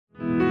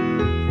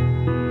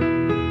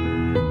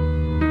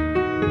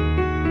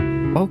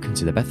Welcome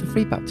to the Bethel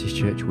Free Baptist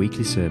Church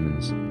weekly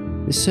sermons.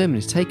 This sermon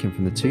is taken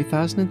from the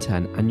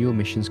 2010 Annual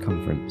Missions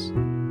Conference.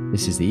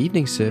 This is the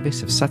evening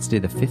service of Saturday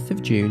the 5th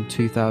of June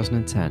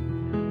 2010,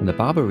 and the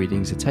Bible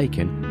readings are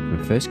taken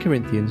from 1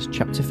 Corinthians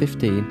chapter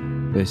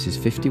 15 verses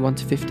 51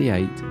 to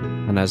 58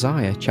 and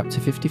Isaiah chapter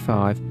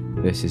 55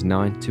 verses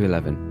 9 to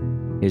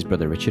 11. Here's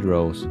Brother Richard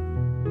Rolls.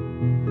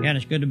 Again,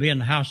 it's good to be in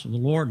the house of the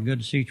Lord.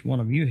 Good to see each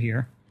one of you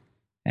here.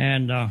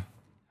 And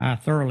I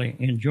thoroughly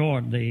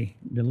enjoyed the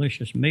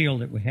delicious meal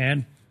that we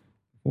had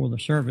before the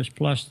service,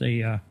 plus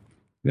the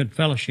good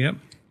fellowship,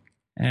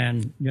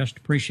 and just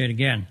appreciate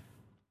again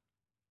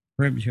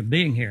the privilege of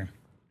being here.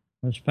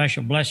 It was a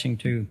special blessing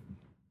to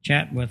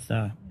chat with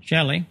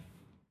Shelley,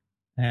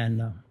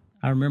 and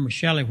I remember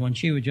Shelley when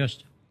she was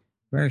just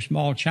a very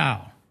small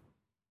child,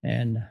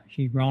 and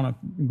she's grown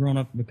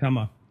up to become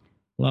a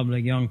lovely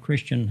young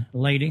Christian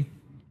lady.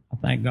 I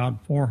thank God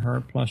for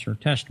her, plus her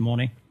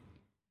testimony.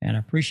 And I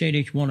appreciate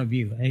each one of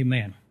you.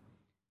 Amen.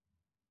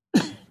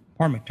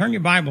 Pardon me. Turn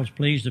your Bibles,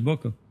 please, to the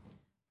book of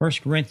 1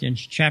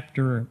 Corinthians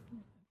chapter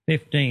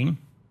 15.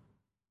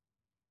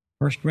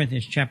 1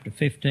 Corinthians chapter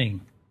 15.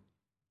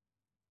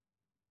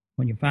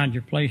 When you find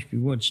your place, if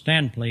you would,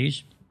 stand,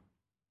 please.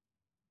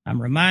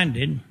 I'm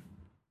reminded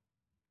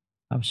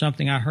of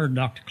something I heard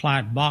Dr.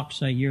 Clyde Bach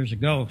say years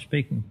ago,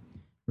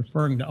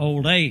 referring to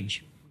old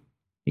age.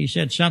 He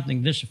said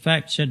something to this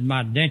effect, said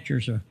my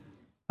dentures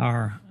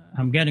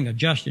I'm getting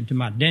adjusted to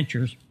my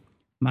dentures.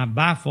 My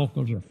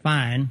bifocals are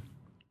fine.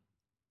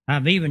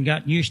 I've even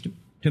got used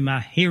to my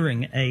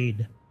hearing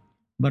aid,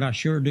 but I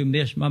sure do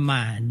miss my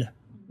mind.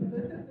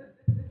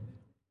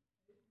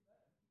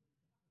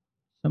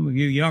 Some of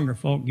you younger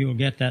folk, you'll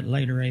get that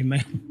later,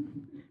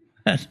 amen.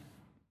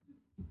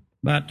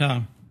 But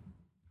I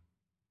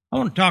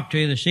want to talk to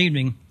you this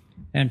evening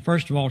and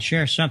first of all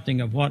share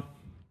something of what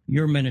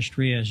your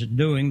ministry is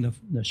doing,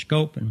 the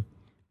scope and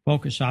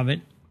focus of it.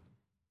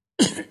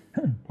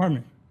 Pardon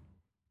me.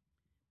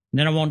 And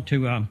then I want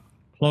to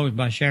close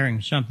by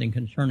sharing something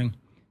concerning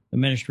the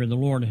ministry the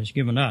Lord has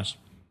given us.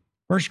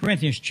 1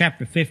 Corinthians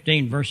chapter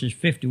 15, verses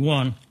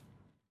 51,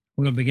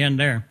 we'll begin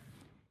there.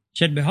 It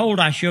said,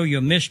 Behold, I show you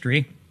a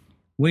mystery.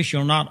 We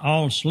shall not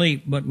all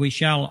sleep, but we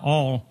shall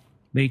all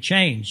be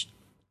changed.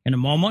 In a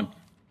moment,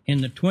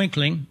 in the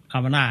twinkling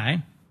of an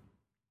eye,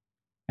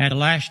 at the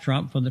last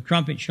trump, for the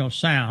trumpet shall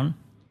sound,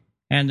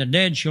 and the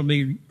dead shall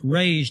be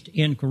raised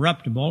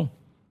incorruptible,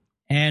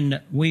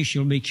 and we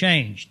shall be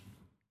changed.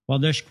 For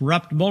this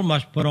corruptible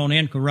must put on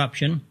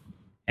incorruption,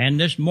 and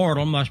this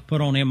mortal must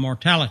put on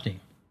immortality.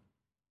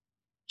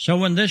 So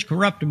when this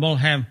corruptible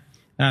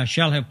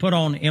shall have put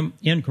on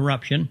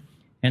incorruption,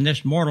 and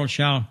this mortal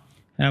shall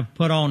have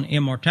put on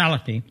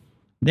immortality,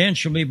 then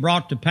shall be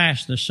brought to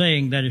pass the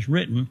saying that is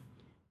written,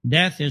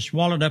 Death is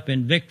swallowed up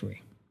in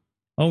victory.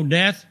 O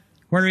death,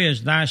 where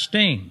is thy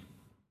sting?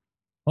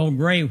 O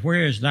grave,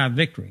 where is thy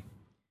victory?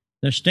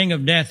 The sting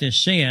of death is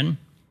sin,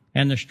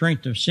 and the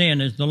strength of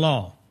sin is the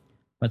law.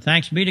 But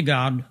thanks be to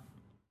God,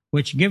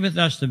 which giveth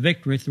us the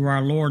victory through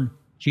our Lord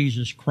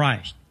Jesus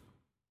Christ.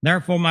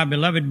 Therefore, my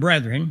beloved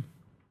brethren,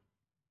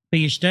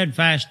 be ye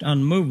steadfast,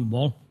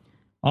 unmovable,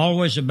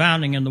 always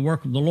abounding in the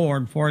work of the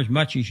Lord, for as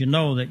much as you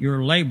know that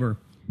your labor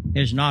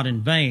is not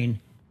in vain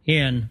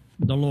in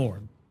the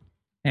Lord.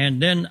 And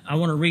then I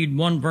want to read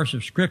one verse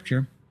of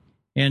Scripture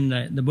in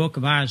the book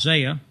of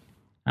Isaiah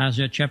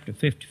chapter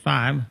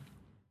 55,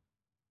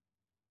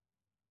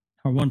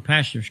 or one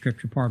passage of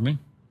Scripture, pardon me.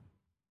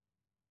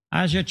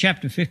 Isaiah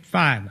chapter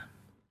 55,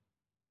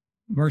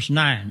 verse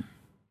 9.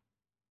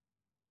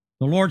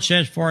 The Lord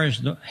says, For as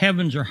the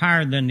heavens are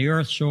higher than the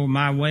earth, so are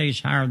my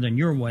ways higher than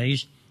your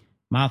ways,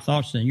 my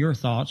thoughts than your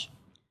thoughts.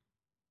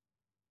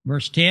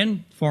 Verse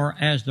 10, For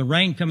as the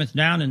rain cometh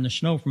down and the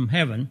snow from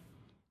heaven,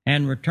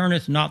 and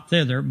returneth not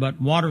thither,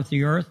 but watereth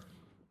the earth,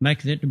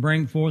 maketh it to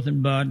bring forth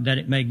and bud, that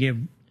it may give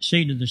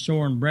seed to the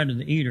sower and bread to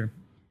the eater,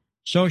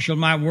 so shall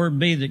my word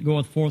be that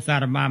goeth forth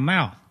out of my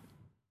mouth.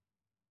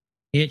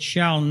 It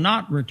shall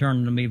not return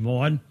unto me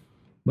void,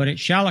 but it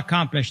shall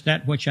accomplish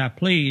that which I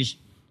please,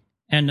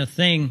 and the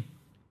thing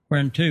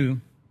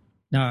whereunto,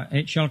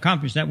 it shall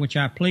accomplish that which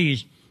I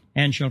please,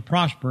 and shall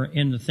prosper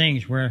in the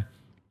things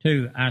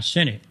whereto I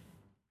sent it.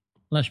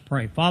 Let's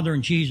pray. Father,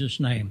 in Jesus'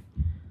 name,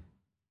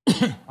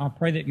 I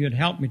pray that you'd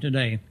help me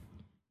today.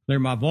 Clear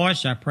my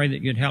voice. I pray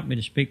that you'd help me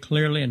to speak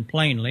clearly and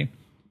plainly.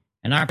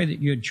 And I pray that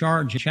you'd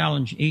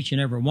challenge each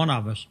and every one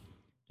of us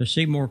to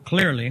see more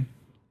clearly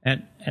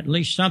at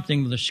least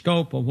something of the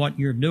scope of what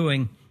you're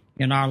doing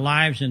in our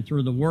lives and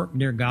through the work,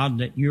 dear God,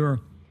 that you're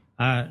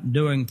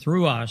doing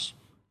through us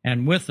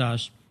and with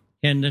us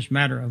in this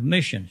matter of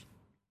missions.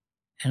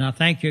 And I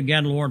thank you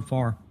again, Lord,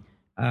 for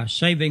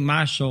saving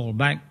my soul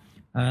back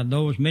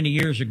those many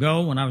years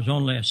ago when I was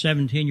only a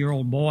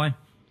 17-year-old boy,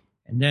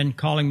 and then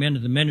calling me into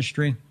the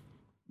ministry,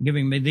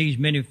 giving me these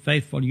many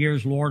faithful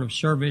years, Lord, of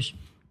service,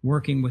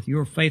 working with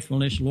your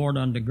faithfulness, Lord,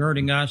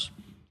 undergirding us.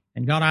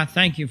 And God, I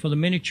thank you for the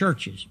many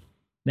churches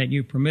that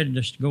you permitted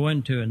us to go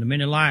into and the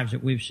many lives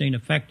that we've seen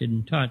affected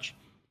and touched.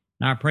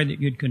 And I pray that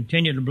you'd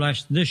continue to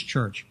bless this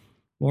church,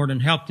 Lord,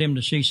 and help them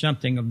to see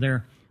something of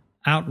their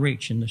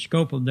outreach and the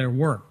scope of their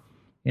work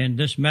in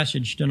this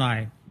message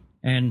tonight.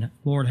 And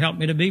Lord, help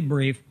me to be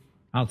brief.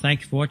 I'll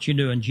thank you for what you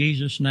do in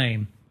Jesus'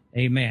 name.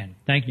 Amen.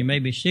 Thank you. You may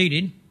be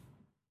seated.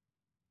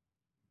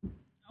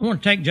 I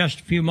want to take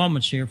just a few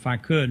moments here, if I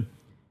could,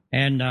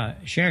 and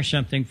share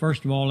something,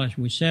 first of all, as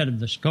we said, of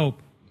the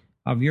scope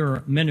of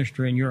your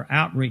ministry and your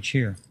outreach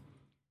here.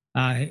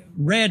 I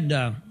read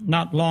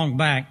not long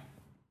back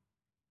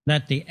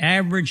that the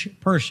average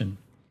person,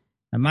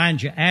 and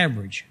mind you,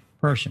 average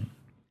person,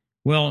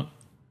 will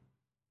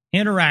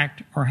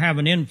interact or have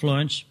an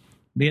influence,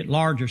 be it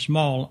large or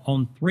small,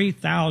 on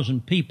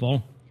 3,000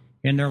 people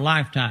in their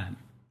lifetime.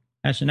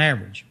 That's an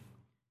average.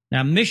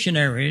 Now,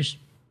 missionaries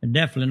are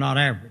definitely not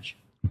average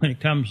when it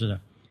comes to the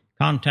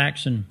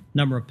contacts and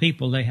number of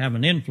people they have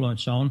an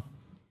influence on.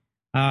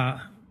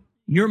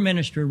 Your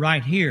ministry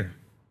right here,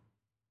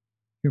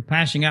 you're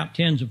passing out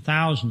tens of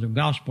thousands of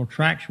gospel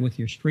tracts with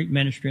your street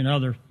ministry and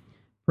other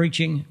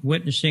preaching,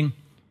 witnessing,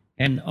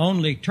 and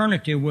only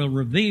eternity will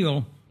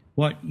reveal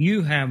what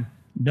you have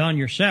done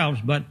yourselves.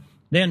 But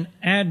then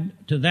add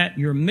to that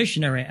your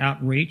missionary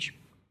outreach,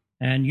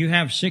 and you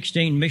have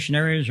 16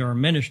 missionaries or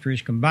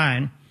ministries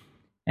combined.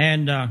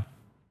 And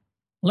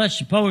let's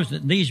suppose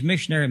that these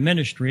missionary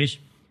ministries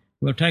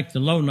will take the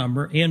low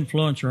number,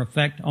 influence or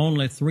affect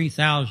only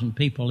 3,000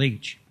 people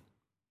each.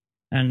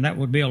 And that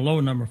would be a low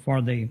number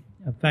for the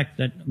effect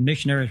that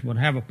missionaries would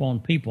have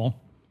upon people.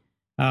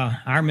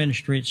 Our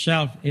ministry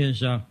itself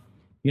is,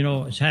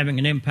 is having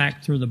an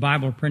impact through the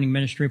Bible printing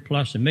ministry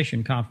plus the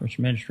mission conference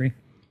ministry.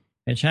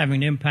 It's having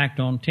an impact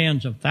on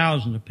tens of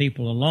thousands of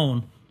people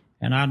alone,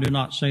 and I do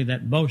not say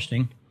that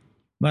boasting.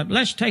 But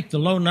let's take the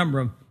low number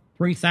of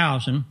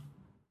 3,000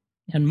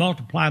 and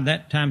multiply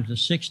that times the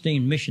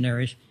 16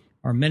 missionaries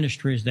or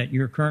ministries that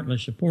you're currently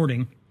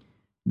supporting.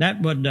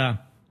 That would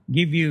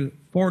give you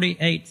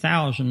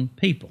 48,000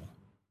 people.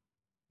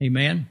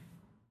 Amen?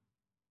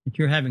 That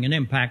you're having an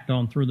impact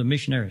on through the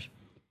missionaries.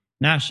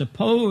 Now,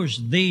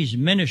 suppose these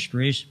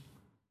ministries,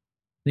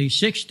 these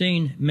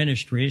 16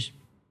 ministries,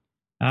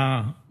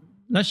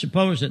 let's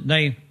suppose that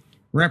they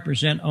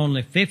represent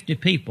only 50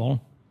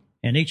 people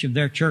in each of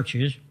their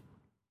churches,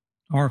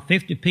 or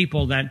 50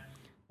 people that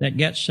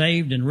get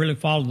saved and really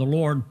follow the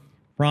Lord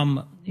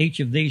from each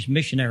of these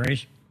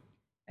missionaries.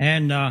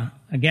 And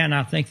again,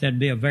 I think that'd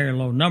be a very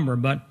low number,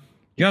 but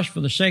just for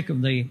the sake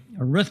of the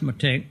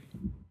arithmetic,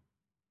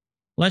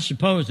 let's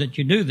suppose that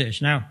you do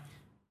this. Now,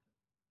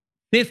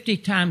 50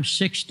 times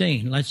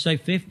 16, let's say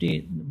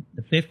the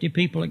 50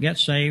 people that get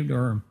saved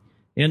or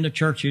in the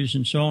churches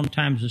and so on,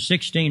 times the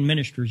 16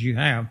 ministers you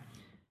have,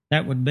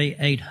 that would be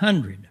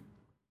 800.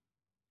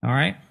 All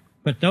right?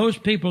 But those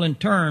people in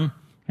turn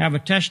have a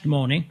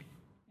testimony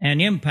and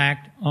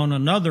impact on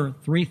another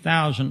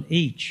 3,000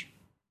 each.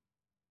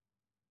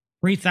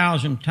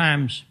 3,000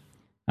 times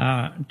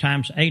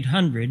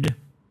 800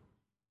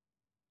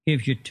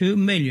 gives you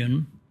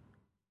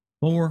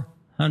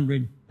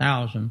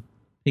 2,400,000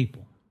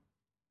 people.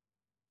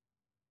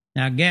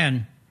 Now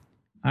again,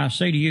 I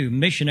say to you,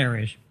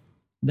 missionaries,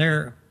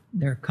 they're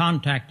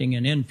contacting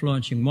and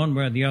influencing one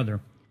way or the other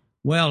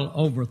well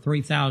over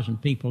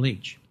 3,000 people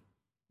each.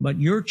 But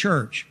your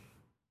church,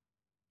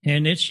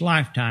 in its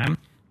lifetime,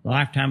 the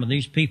lifetime of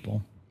these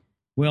people,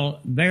 will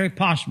very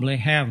possibly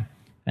have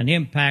an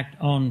impact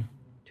on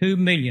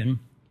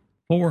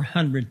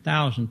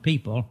 2,400,000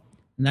 people,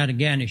 and that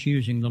again is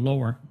using the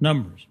lower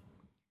numbers.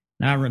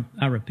 Now,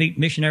 I repeat,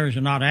 missionaries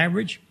are not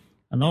average,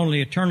 and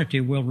only eternity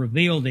will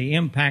reveal the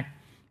impact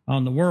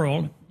on the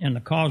world and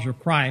the cause of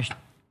Christ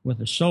with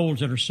the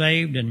souls that are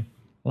saved and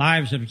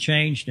lives that are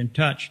changed and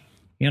touched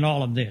in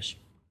all of this.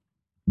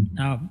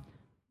 Now,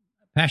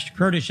 Pastor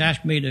Curtis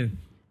asked me to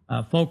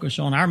focus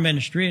on our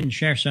ministry and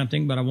share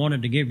something, but I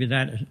wanted to give you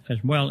that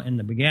as well in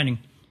the beginning.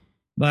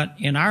 But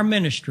in our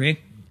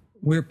ministry,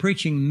 we're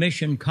preaching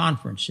mission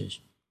conferences.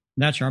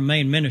 That's our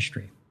main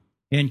ministry.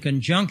 In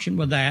conjunction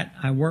with that,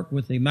 I work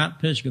with the Mount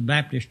Pisgah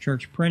Baptist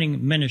Church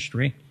printing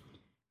ministry.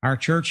 Our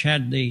church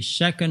had the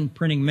second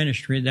printing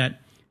ministry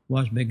that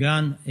was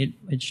begun.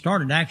 It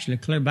started actually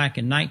clear back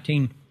in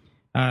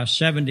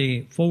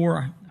 1974.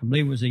 I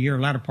believe it was the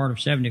latter part of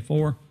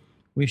 74.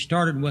 We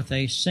started with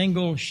a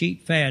single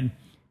sheet-fed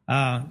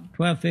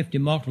 1250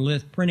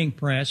 multilith printing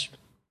press,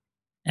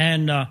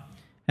 and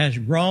has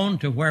grown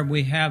to where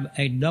we have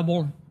a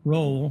double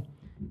roll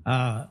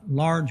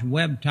large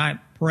web type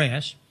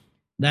press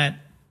that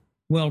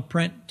will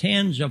print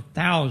tens of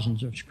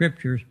thousands of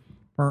scriptures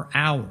per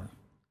hour.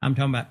 I'm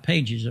talking about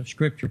pages of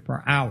scripture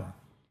per hour.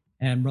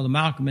 And Brother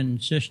Malcolm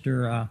and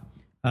Sister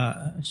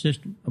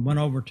went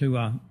over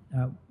to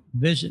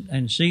visit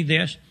and see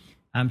this.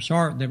 I'm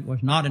sorry that it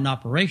was not in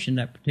operation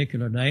that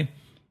particular day.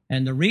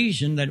 And the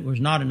reason that it was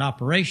not in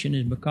operation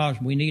is because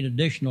we need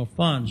additional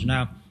funds.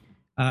 Now,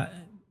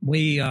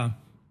 we're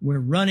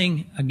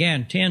running,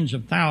 again, tens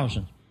of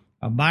thousands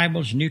of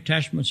Bibles, New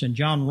Testaments, and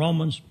John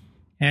Romans,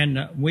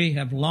 and we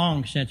have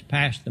long since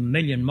passed the 1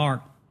 million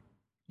mark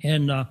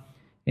in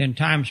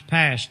times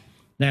past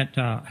that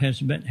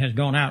has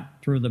gone out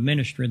through the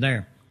ministry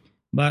there.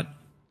 But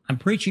I'm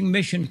preaching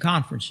mission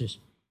conferences,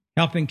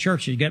 helping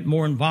churches get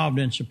more involved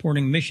in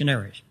supporting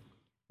missionaries.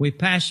 We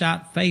pass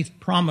out faith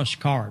promise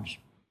cards,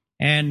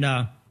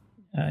 and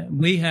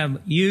we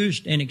have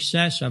used in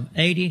excess of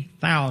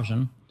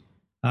 80,000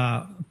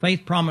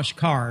 faith promise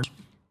cards.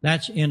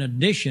 That's in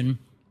addition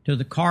to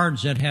the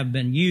cards that have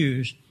been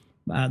used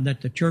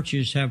that the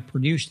churches have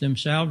produced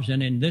themselves.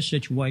 And in this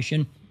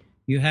situation,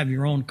 you have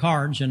your own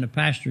cards, and the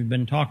pastor has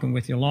been talking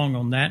with you along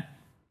on that.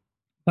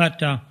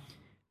 But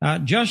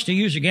just to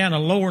use again a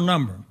lower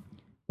number,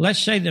 let's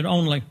say that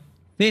only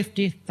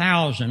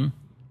 50,000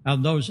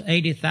 of those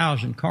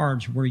 80,000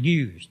 cards were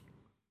used.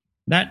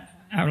 That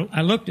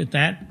I looked at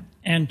that,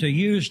 and to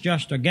use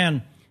just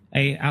again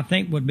I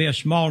think would be a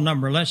small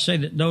number. Let's say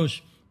that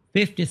those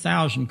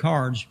 50,000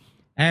 cards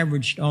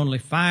averaged only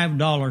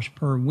 $5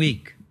 per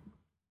week,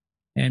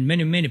 and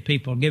many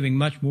people giving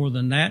much more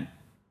than that.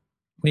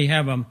 We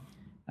have a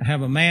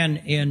man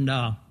in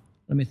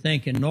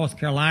in North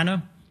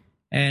Carolina,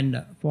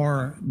 and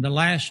for the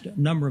last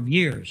number of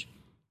years,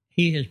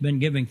 he has been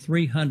giving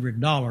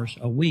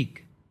 $300 a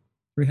week,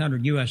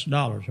 $300 US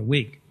a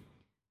week,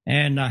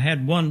 and I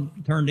had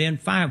one turned in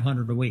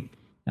 $500 a week.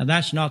 Now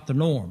that's not the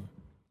norm.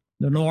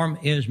 The norm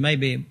is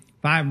maybe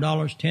 $5,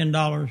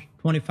 $10,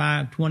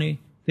 $25, $20,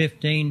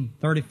 $15,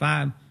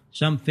 $35,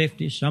 some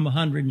 $50, some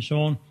 $100, and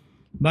so on.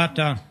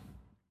 But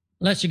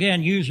let's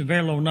again use a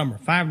very low number,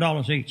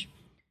 $5 each.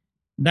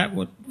 That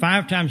would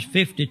 5 times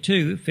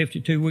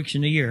 52 weeks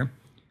in a year,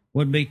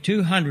 would be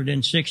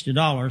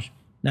 $260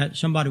 that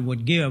somebody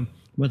would give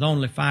with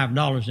only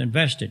 $5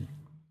 invested.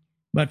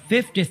 But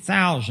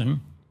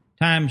 50,000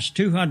 times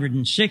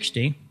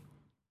 260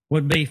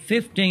 would be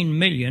 $15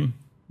 million.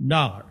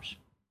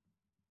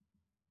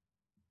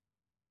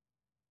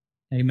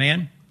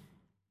 Amen?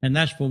 And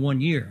that's for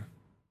 1 year.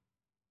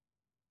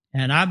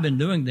 And I've been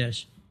doing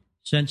this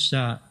since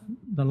the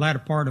latter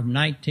part of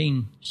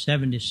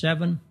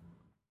 1977.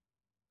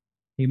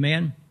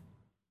 Amen?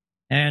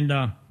 And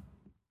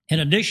in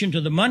addition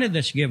to the money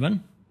that's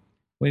given,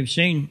 we've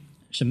seen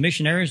some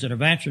missionaries that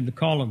have answered the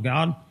call of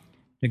God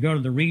to go to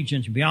the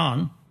regions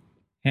beyond.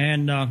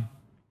 And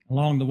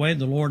along the way,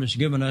 the Lord has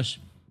given us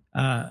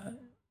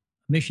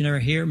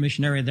missionary here,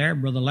 missionary there.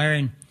 Brother Larry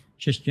and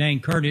Sister Jane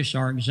Curtis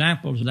are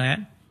examples of that.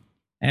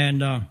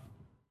 And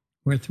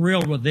we're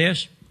thrilled with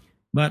this.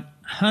 But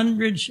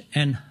hundreds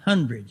and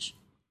hundreds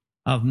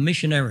of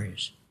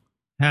missionaries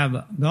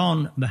have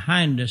gone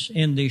behind us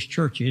in these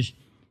churches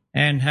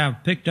and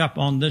have picked up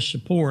on this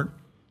support.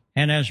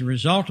 And as a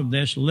result of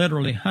this,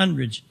 literally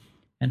hundreds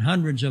and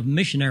hundreds of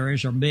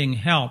missionaries are being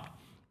helped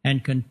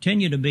and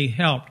continue to be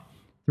helped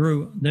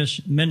through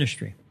this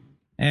ministry.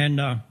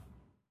 And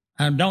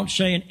I don't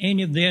say in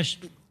any of this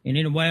in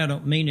any way. I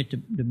don't mean it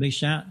to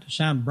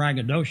sound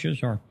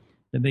braggadocious or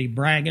to be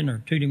bragging or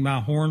tooting my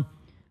horn.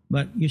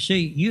 But you see,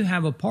 you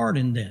have a part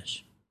in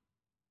this.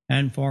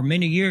 And for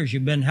many years,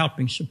 you've been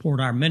helping support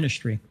our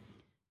ministry.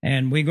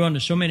 And we go into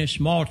so many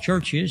small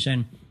churches,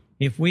 and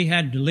if we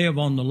had to live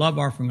on the love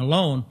offering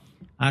alone,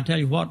 I tell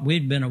you what,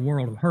 we'd been a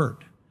world of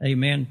hurt.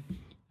 Amen.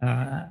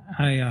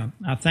 I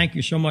thank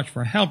you so much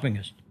for helping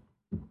us.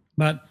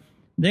 But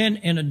then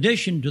in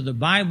addition to the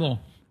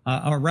Bible,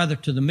 or rather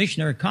to the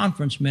missionary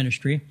conference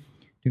ministry,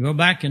 to go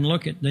back and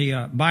look at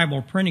the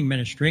Bible printing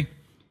ministry,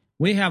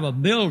 we have a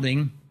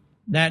building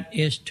that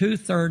is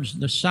 2/3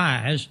 the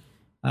size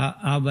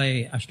of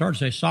I started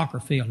to say soccer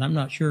field. I'm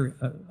not sure,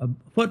 a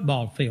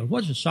football field.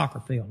 What's a soccer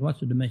field? What's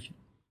the dimension?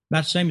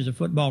 About the same as a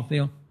football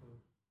field?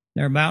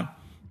 Thereabout?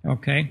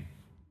 Okay.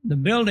 The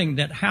building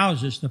that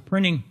houses the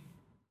printing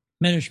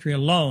ministry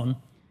alone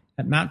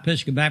at Mount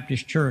Pisgah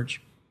Baptist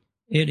Church,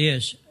 it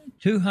is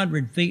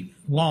 200 feet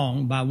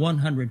long by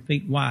 100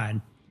 feet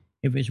wide.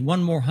 If it's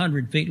one more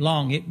 100 feet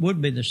long, it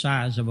would be the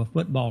size of a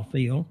football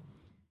field.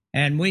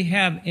 And we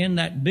have in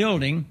that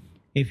building,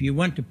 if you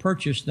went to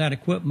purchase that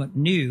equipment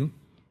new,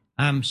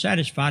 I'm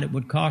satisfied it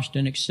would cost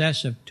in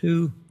excess of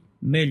 $2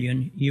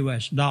 million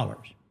US.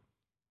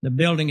 The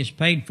building is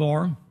paid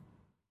for.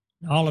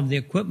 All of the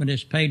equipment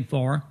is paid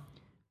for.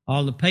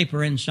 All the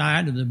paper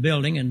inside of the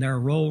building, and there are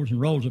rolls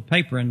and rolls of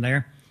paper in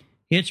there,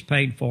 it's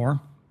paid for.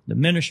 The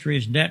ministry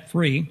is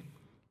debt-free.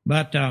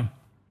 But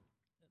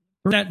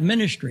for that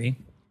ministry,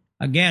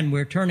 again,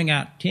 we're turning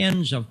out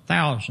tens of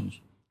thousands,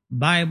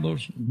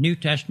 Bibles, New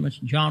Testaments,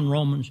 John,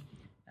 Romans.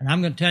 And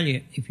I'm going to tell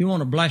you, if you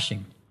want a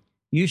blessing,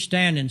 you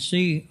stand and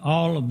see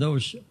all of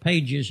those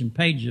pages and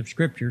pages of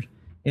Scriptures.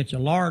 It's a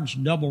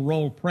large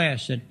double-roll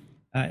press. It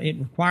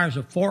requires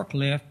a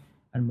forklift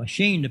and a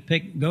machine to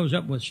pick, goes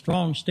up with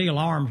strong steel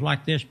arms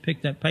like this,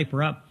 pick that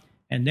paper up,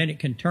 and then it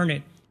can turn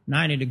it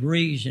 90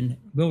 degrees and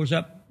goes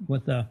up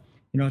with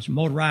it's a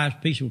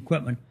motorized piece of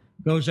equipment,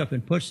 goes up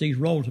and puts these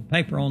rolls of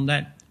paper on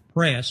that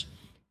press,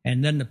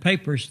 and then the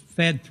paper is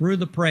fed through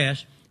the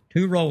press,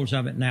 2 rolls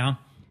of it now,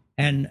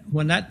 and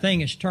when that thing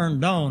is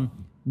turned on,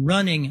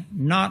 running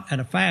not at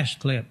a fast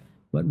clip,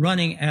 but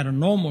running at a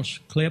normal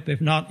clip,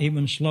 if not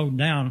even slowed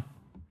down,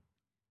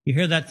 you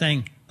hear that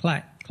thing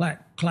clack,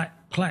 clack,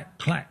 clack, clack,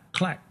 clack,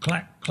 clack,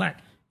 clack,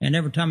 clack, and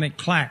every time it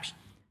clacks,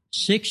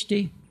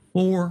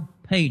 64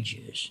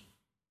 pages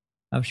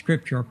of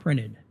Scripture are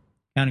printed.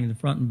 counting the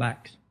front and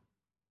backs.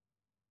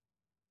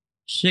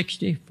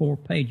 64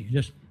 pages,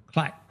 just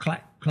clack,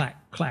 clack,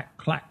 clack, clack,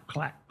 clack,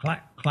 clack,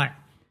 clack, clack.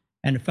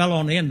 And the fellow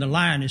on the end of the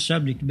line is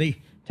subject to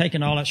be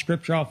taking all that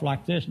scripture off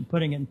like this and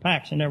putting it in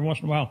packs, and every once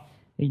in a while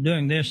he's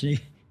doing this and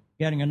he's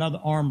getting another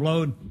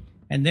armload.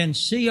 And then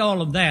see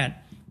all of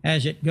that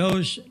as it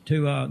goes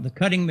to the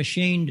cutting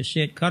machine to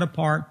see it cut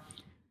apart,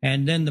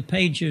 and then the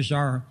pages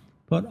are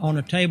put on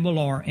a table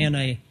or in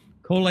a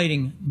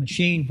collating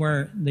machine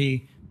where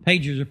the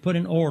pages are put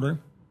in order.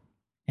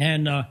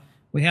 And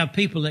we have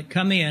people that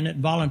come in that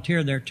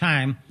volunteer their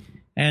time,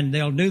 and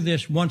they'll do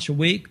this once a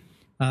week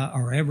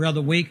or every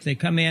other week. They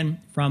come in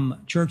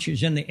from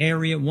churches in the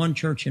area, one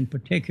church in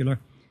particular,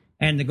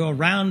 and they go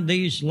around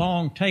these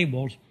long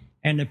tables,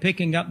 and they're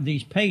picking up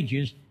these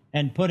pages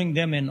and putting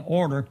them in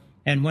order.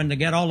 And when they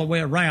get all the way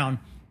around,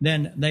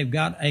 then they've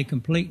got a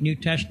complete New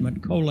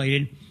Testament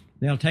collated.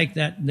 They'll take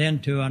that then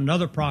to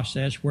another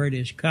process where it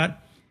is cut,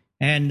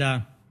 and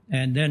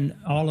then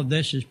all of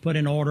this is put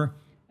in order,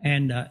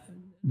 and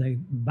they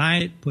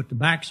bind it, put the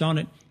backs on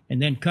it,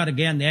 and then cut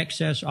again the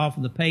excess off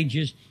of the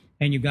pages,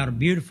 and you've got a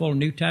beautiful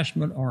New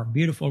Testament or a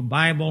beautiful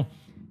Bible.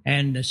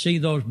 And to see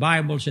those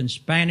Bibles in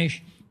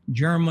Spanish,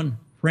 German,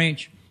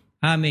 French,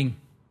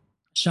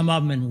 some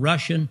of them in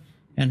Russian,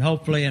 and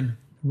hopefully in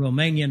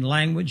Romanian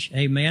language,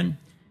 amen.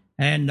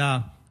 And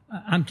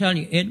I'm telling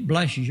you, it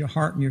blesses your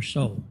heart and your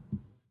soul.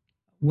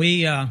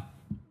 We,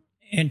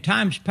 in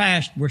times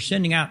past, we're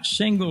sending out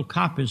single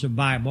copies of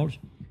Bibles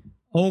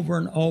over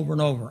and over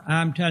and over.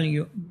 I'm telling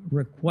you,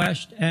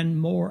 requests and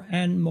more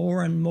and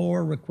more and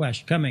more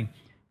requests coming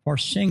for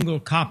single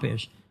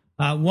copies.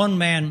 One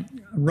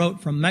man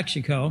wrote from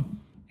Mexico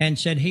and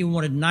said he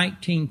wanted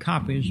 19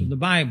 copies of the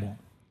Bible.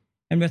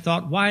 And we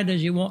thought, why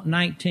does he want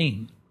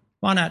 19?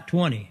 Why not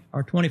 20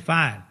 or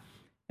 25?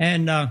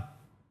 And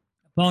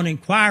upon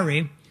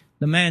inquiry,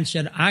 the man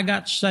said, I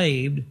got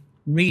saved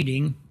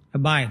reading a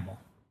Bible.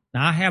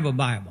 Now, I have a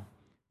Bible,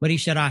 but he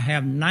said, I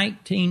have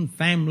 19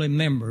 family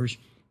members,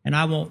 and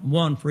I want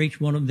one for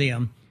each one of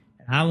them.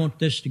 And I want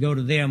this to go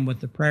to them with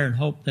the prayer and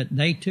hope that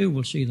they too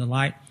will see the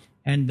light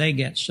and they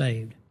get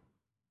saved.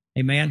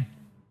 Amen.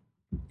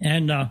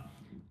 And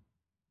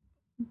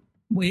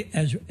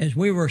as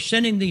we were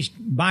sending these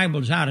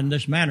Bibles out in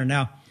this manner,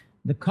 now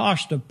the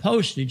cost of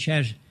postage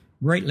has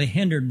greatly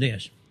hindered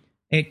this.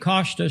 It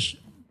cost us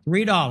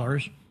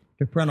 $3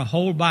 to print a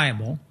whole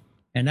Bible,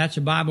 and that's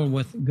a Bible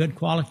with good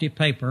quality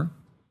paper.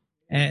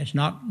 And it's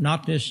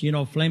not this,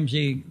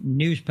 flimsy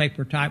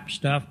newspaper type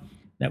stuff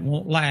that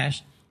won't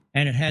last.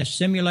 And it has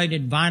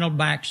simulated vinyl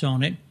backs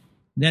on it.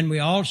 Then we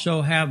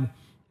also have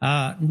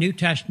New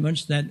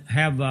Testaments that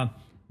have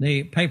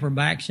the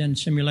paperbacks and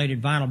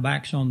simulated vinyl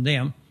backs on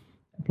them,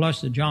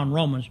 plus the John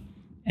Romans.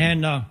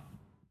 And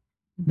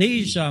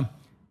these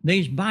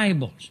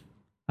Bibles,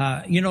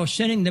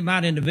 sending them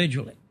out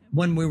individually.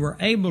 When we were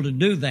able to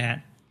do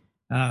that,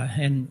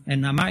 and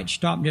I might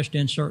stop just to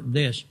insert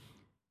this,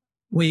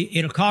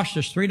 it'll cost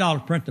us $3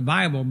 to print the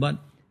Bible, but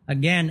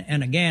again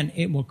and again,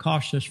 it will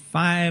cost us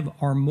 $5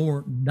 or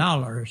more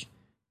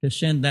to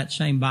send that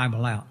same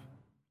Bible out.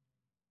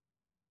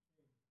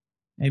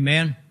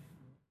 Amen.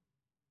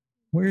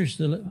 Where's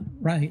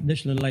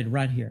this little lady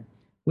right here?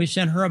 We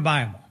sent her a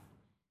Bible,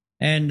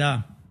 and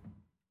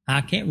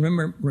I can't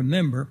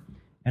remember,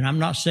 and I'm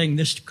not saying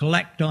this to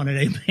collect on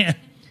it, amen,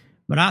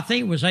 but I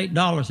think it was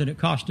 $8 that it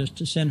cost us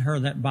to send her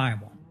that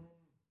Bible.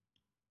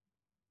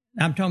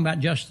 I'm talking about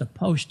just the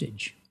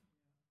postage,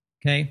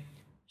 okay?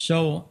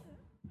 So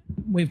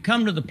we've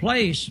come to the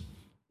place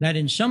that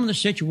in some of the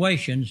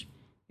situations,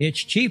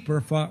 it's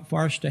cheaper for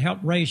us to help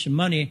raise some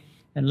money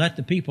and let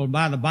the people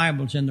buy the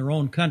Bibles in their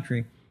own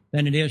country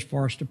than it is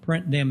for us to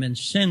print them and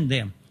send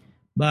them.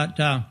 But,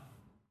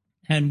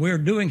 and we're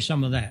doing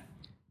some of that.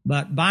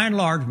 But by and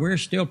large, we're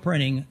still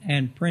printing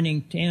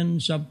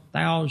tens of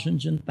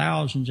thousands and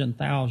thousands and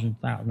thousands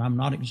and thousands. I'm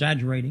not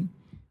exaggerating.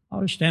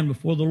 I'll stand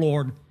before the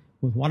Lord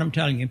with what I'm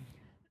telling you.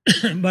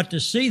 But to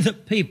see the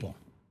people,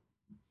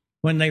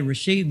 when they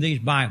received these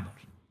Bibles,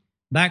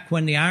 back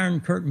when the Iron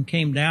Curtain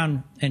came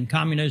down and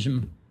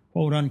communism,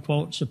 quote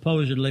unquote,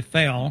 supposedly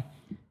fell.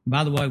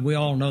 By the way, we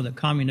all know that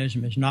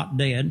communism is not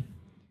dead.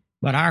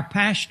 But our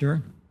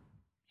pastor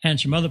and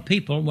some other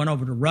people went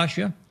over to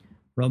Russia,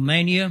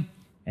 Romania,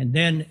 and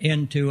then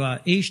into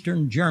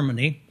Eastern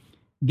Germany,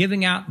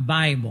 giving out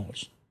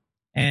Bibles.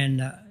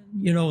 And,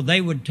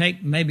 they would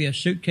take maybe a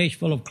suitcase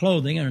full of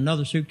clothing and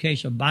another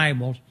suitcase of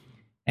Bibles,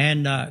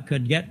 and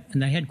and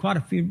they had quite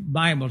a few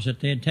Bibles that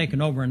they had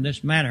taken over in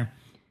this manner.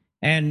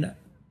 And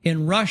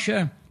in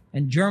Russia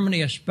and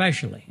Germany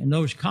especially, in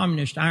those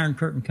communist Iron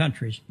Curtain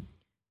countries,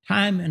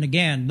 time and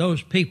again,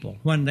 those people,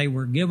 when they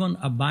were given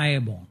a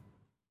Bible,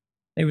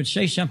 they would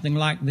say something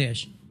like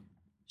this: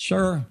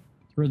 Sir,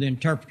 through the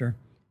interpreter,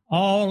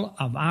 all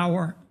of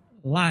our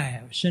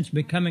lives since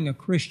becoming a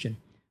Christian,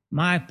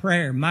 my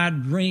prayer, my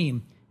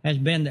dream has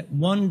been that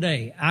one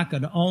day I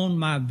could own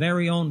my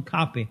very own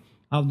copy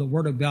of the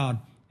Word of God.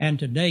 And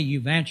today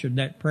you've answered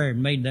that prayer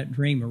and made that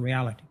dream a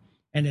reality.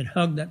 And they'd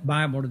hug that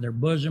Bible to their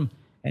bosom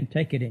and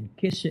take it and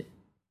kiss it.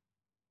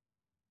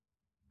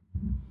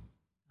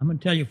 I'm going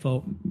to tell you,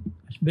 folk,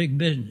 it's big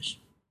business.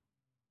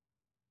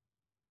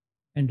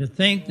 And to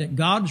think that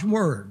God's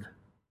Word,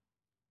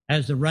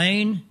 as the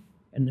rain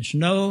and the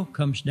snow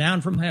comes down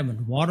from heaven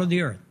to water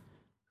the earth,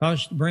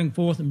 cause to bring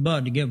forth and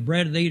bud, to give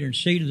bread to the eater and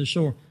seed to the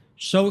sower,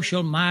 so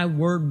shall my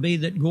word be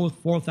that goeth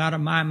forth out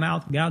of my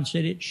mouth. God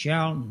said, it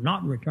shall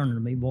not return unto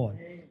me void,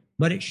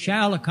 but it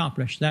shall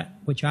accomplish that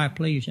which I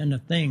please and the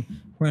thing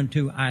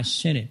whereunto I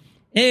sent it.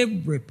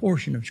 Every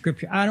portion of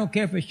Scripture, I don't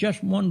care if it's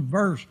just one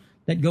verse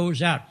that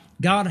goes out.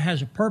 God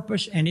has a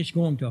purpose, and it's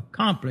going to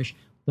accomplish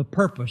the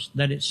purpose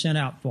that it's sent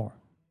out for.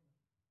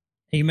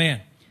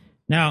 Amen.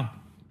 Now,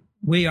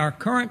 we are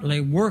currently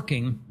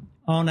working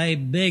on a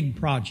big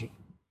project.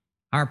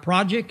 Our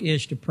project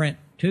is to print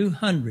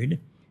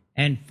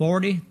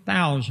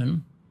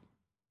 240,000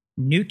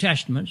 New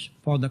Testaments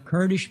for the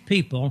Kurdish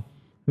people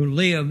who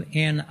live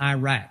in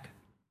Iraq.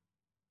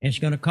 It's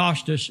going to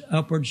cost us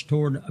upwards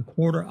toward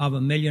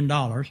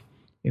 $250,000,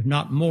 if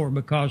not more,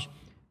 because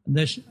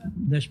this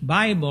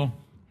Bible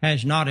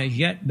has not as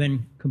yet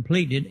been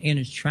completed in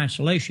its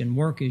translation.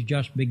 Work is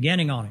just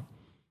beginning on it.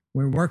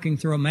 We're working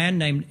through a man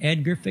named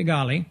Edgar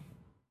Figali,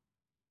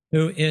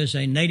 who is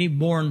a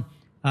native-born,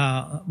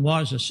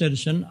 was a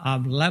citizen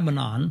of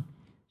Lebanon,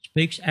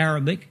 speaks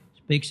Arabic,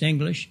 speaks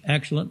English,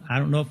 excellent. I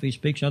don't know if he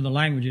speaks other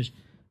languages.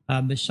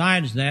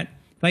 Besides that,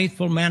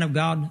 faithful man of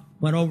God,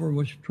 went over,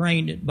 was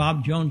trained at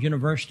Bob Jones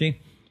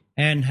University,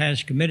 and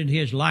has committed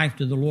his life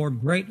to the Lord,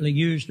 greatly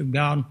used of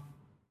God.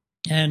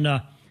 And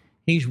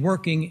he's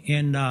working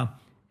in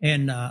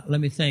let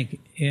me think,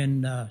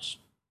 and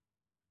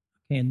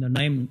the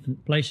name the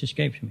place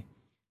escapes me,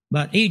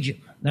 but Egypt.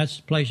 That's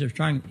the place I was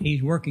trying.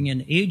 He's working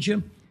in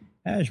Egypt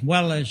as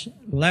well as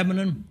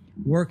Lebanon,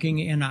 working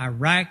in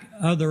Iraq,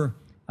 other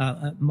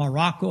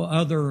Morocco,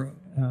 other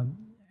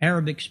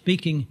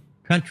Arabic-speaking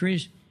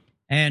countries.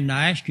 And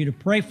I ask you to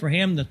pray for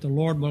him that the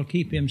Lord will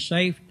keep him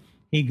safe.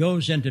 He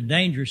goes into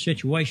dangerous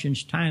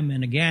situations time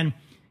and again,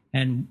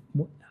 and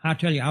I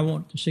tell you, I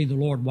want to see the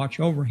Lord watch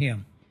over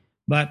him.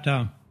 But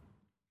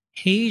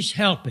he's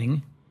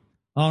helping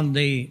on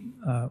the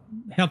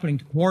helping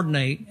to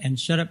coordinate and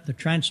set up the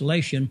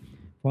translation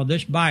for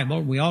this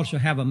Bible. We also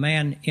have a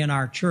man in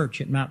our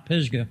church at Mount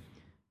Pisgah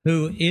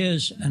who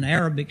is an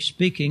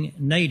Arabic-speaking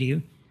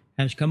native,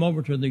 has come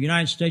over to the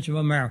United States of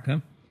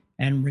America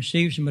and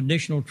received some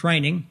additional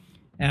training,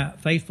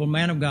 faithful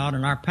man of God,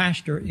 and our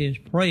pastor is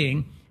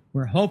praying.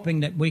 We're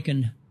hoping that we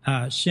can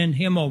send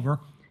him over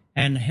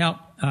and help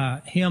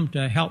him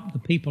to help the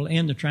people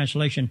in the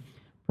translation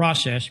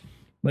process.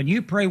 But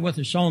you pray with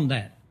us on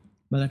that.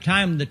 By the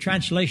time the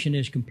translation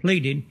is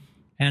completed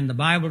and the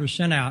Bible is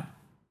sent out,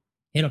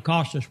 it'll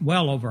cost us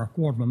well over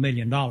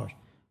 $250,000.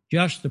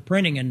 Just the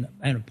printing and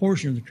a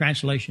portion of the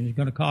translation is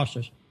going to cost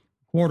us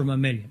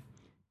 $250,000.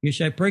 You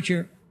say,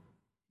 preacher,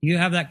 you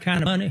have that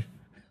kind of money?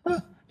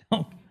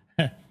 Don't.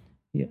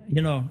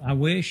 You know, I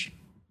wish.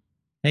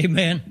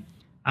 Amen.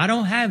 I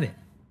don't have it.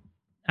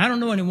 I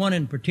don't know anyone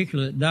in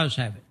particular that does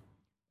have it.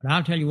 But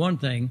I'll tell you one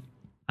thing.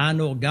 I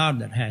know a God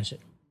that has it.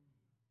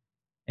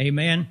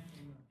 Amen.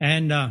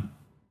 And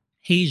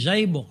he's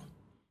able.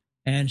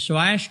 And so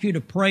I ask you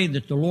to pray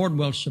that the Lord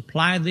will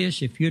supply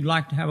this. If you'd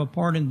like to have a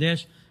part in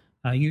this,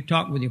 you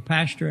talk with your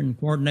pastor and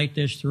coordinate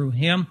this through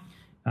him.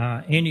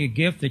 Any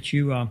gift that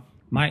you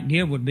might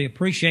give would be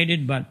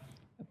appreciated, but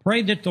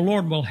pray that the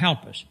Lord will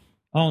help us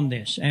on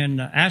this, and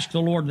ask the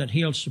Lord that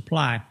he'll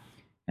supply.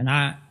 And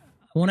I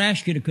want to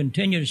ask you to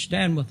continue to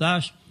stand with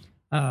us.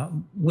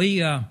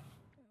 We're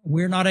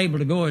not able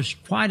to go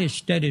quite as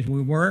steady as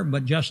we were,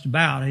 but just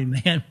about,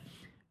 amen.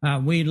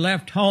 We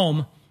left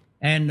home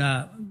and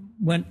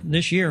went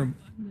this year.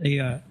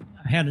 I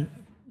had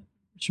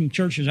some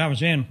churches I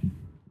was in,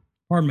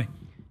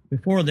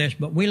 before this,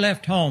 but we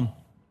left home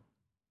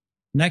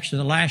next to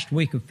the last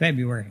week of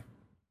February.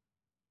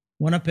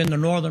 Went up in the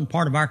northern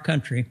part of our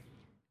country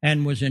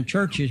and was in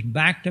churches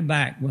back to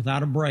back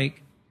without a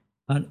break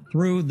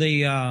through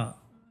the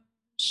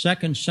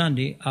second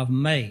Sunday of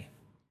May,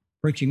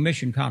 preaching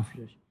mission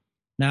conferences.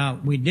 Now,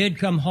 we did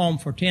come home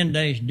for 10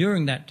 days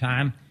during that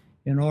time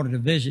in order to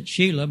visit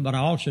Sheila, but I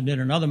also did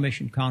another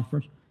mission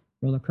conference.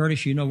 Brother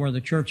Curtis, you know where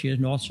the church is,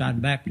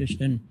 Northside Baptist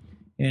in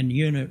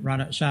Unit right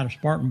outside of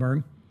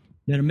Spartanburg.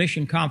 Did a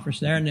mission conference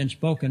there and then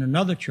spoke in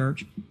another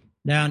church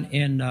down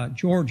in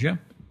Georgia,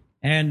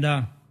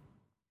 and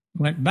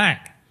went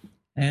back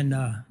and,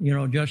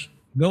 just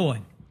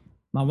going.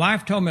 My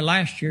wife told me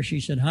last year, she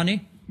said,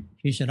 honey,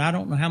 I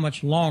don't know how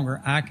much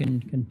longer I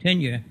can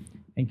continue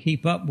and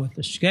keep up with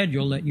the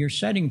schedule that you're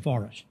setting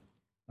for us.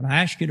 But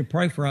I ask you to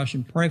pray for us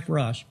and pray for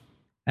us.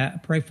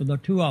 Pray for the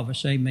two of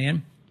us,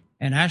 amen,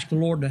 and ask the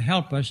Lord to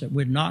help us that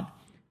we'd not,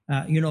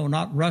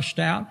 not rust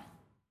out,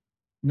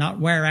 not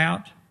wear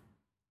out.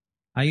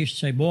 I used to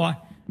say, boy,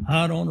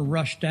 I don't want to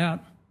rust out.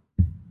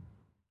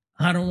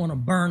 I don't want to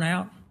burn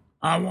out.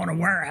 I want to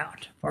wear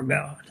out for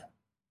God.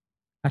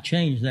 I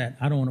changed that.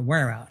 I don't want to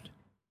wear out.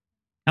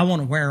 I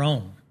want to wear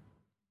on.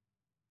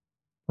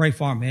 Pray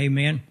for me,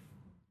 amen.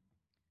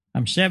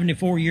 I'm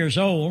 74 years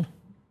old,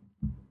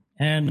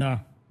 and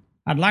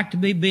I'd like to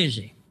be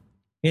busy.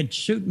 It'd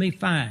suit me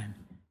fine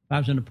if I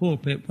was in the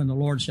pulpit when the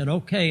Lord said,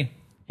 okay,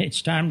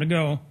 it's time to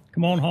go.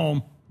 Come on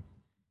home.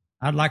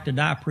 I'd like to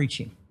die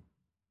preaching.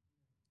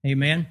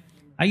 Amen.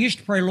 I used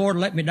to pray, Lord,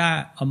 let me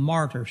die a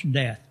martyr's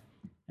death.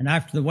 And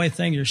after the way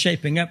things are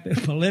shaping up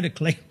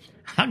politically,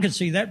 I could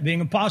see that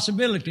being a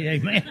possibility.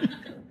 Amen.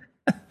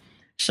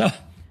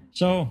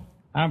 So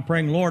I'm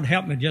praying, Lord,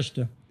 help me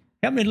to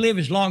live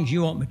as long as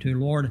you want me to,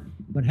 Lord,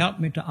 but help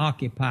me to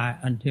occupy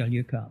until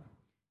you come.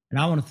 And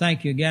I want to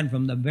thank you again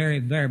from the very,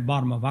 very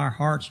bottom of our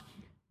hearts,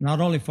 not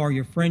only for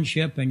your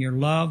friendship and your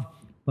love,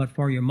 but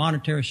for your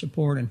monetary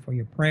support and for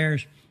your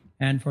prayers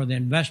and for the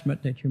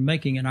investment that you're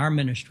making in our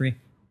ministry.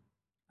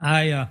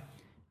 I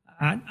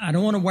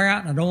don't want to wear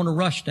out and I don't want to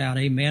rust out,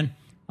 amen.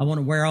 I want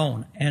to wear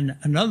on. And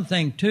another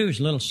thing, too, is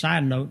a little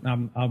side note,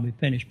 and I'll be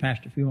finished,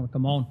 Pastor, if you want to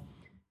come on.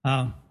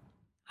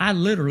 I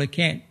literally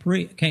can't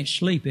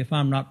sleep if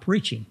I'm not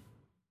preaching.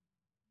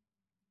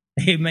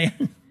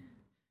 Amen.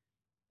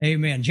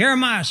 Amen.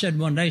 Jeremiah said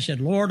one day,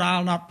 Lord,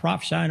 I'll not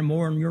prophesy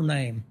anymore in your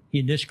name.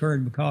 He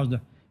discouraged because of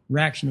the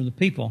reaction of the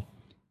people.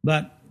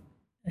 But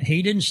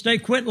he didn't stay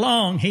quit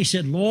long. He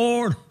said,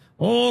 Lord,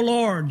 oh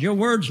Lord, your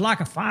word's like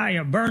a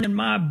fire burning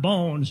my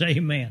bones.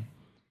 Amen.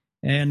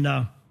 And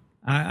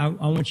I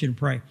want you to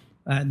pray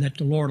that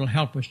the Lord will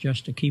help us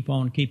just to keep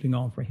on keeping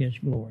on for his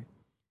glory.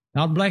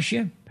 God bless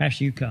you.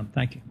 Pastor, you come.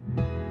 Thank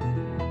you.